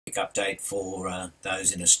quick update for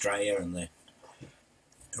those in Australia and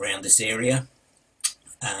around this area.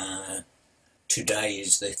 Today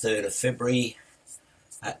is the 3rd of February,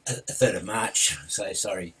 3rd of March,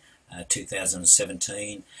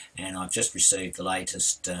 2017, and I've just received the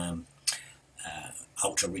latest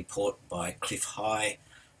Ultra report by Clif High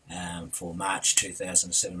for March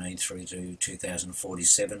 2017 through to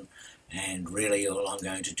 2047, and really all I'm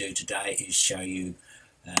going to do today is show you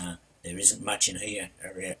there isn't much in here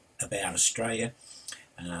about Australia.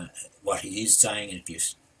 What he is saying, and if you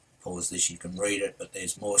pause this you can read it, but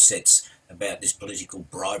there's more sets about this political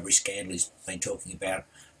bribery scandal he's been talking about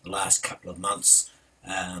the last couple of months.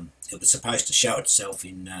 It was supposed to show itself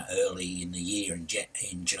early in the year in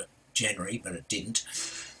January, but it didn't.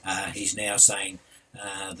 He's now saying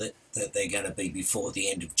that they're going to be before the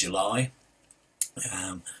end of July.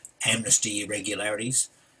 Amnesty irregularities,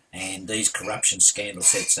 and these corruption scandal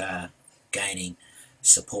sets are gaining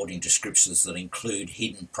supporting descriptions that include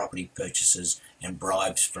hidden property purchases and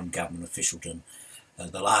bribes from government officialdom.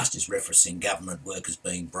 The last is referencing government workers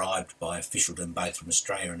being bribed by officialdom both from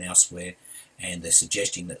Australia and elsewhere, and they're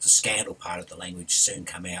suggesting that the scandal part of the language soon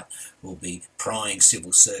come out will be prying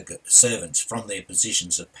civil servants from their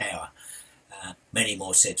positions of power. Many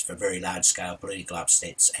more sets for very large-scale political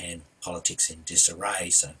upsets and politics in disarray,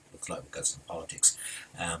 so looks like we've got some politics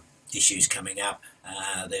issues coming up.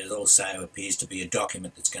 There also appears to be a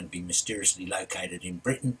document that's going to be mysteriously located in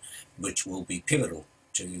Britain, which will be pivotal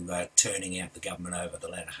to turning out the government over the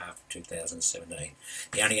latter half of 2017.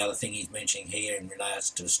 The only other thing he's mentioning here in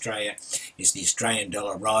regards to Australia is the Australian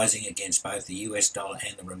dollar rising against both the US dollar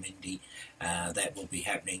and the renminbi. That will be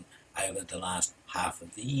happening over the last half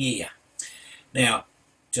of the year. Now,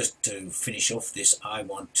 just to finish off this, I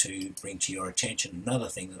want to bring to your attention another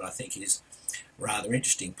thing that I think is rather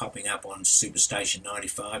interesting, popping up on Superstation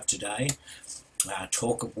 95 today.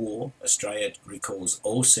 Talk of war. Australia recalls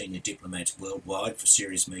all senior diplomats worldwide for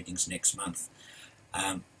serious meetings next month.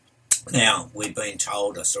 Now, we've been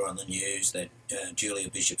told, I saw on the news, that Julia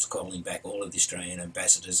Bishop's calling back all of the Australian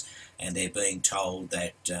ambassadors, and they're being told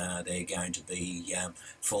that they're going to be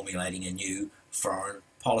formulating a new foreign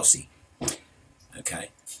policy. Okay,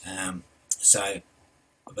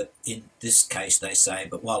 but in this case they say,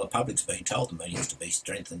 but while the public's been told the meeting is to be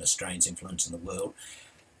strengthen Australia's influence in the world,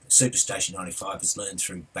 Superstation 95 has learned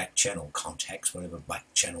through back-channel contacts, whatever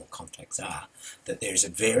back-channel contacts are, that there is a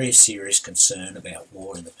very serious concern about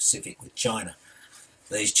war in the Pacific with China.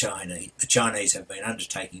 The Chinese have been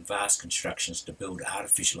undertaking vast constructions to build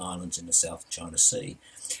artificial islands in the South China Sea.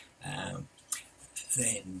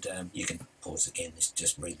 You can pause again,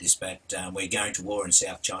 just read this, but we're going to war in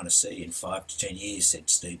South China Sea in 5 to 10 years, said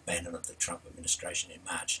Steve Bannon of the Trump administration in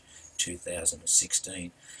March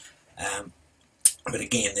 2016. But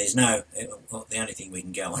again, there's no, the only thing we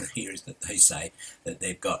can go on here is that they say that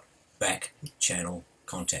they've got back channel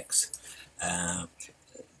contacts. And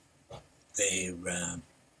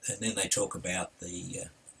then they talk about the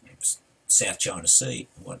South China Sea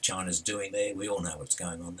and what China's doing there. We all know what's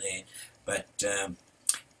going on there, but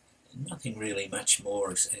nothing really much more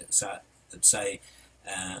that say.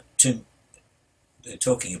 They're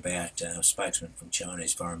talking about a spokesman from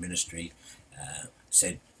Chinese Foreign Ministry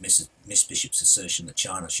said Miss Bishop's assertion that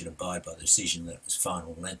China should abide by the decision that it was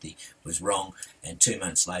final and lengthy was wrong, and 2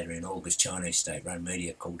 months later in August, Chinese state-run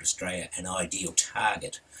media called Australia an ideal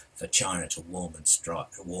target for China to warn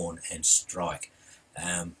and strike.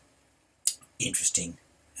 Interesting.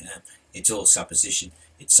 It's all supposition.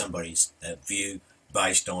 It's somebody's view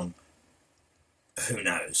based on who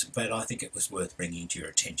knows, but I think it was worth bringing to your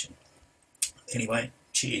attention. Anyway,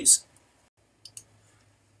 cheers.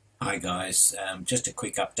 Hi guys, just a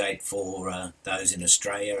quick update for those in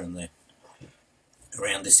Australia and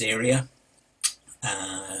around this area.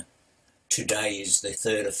 Today is the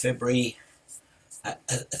 3rd of February,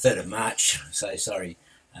 3rd of March,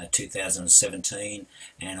 2017,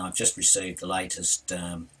 and I've just received the latest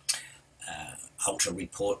Ultra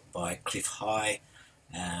report by Clif High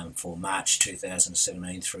for March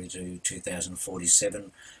 2017 through to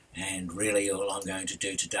 2047, and really all I'm going to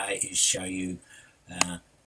do today is show you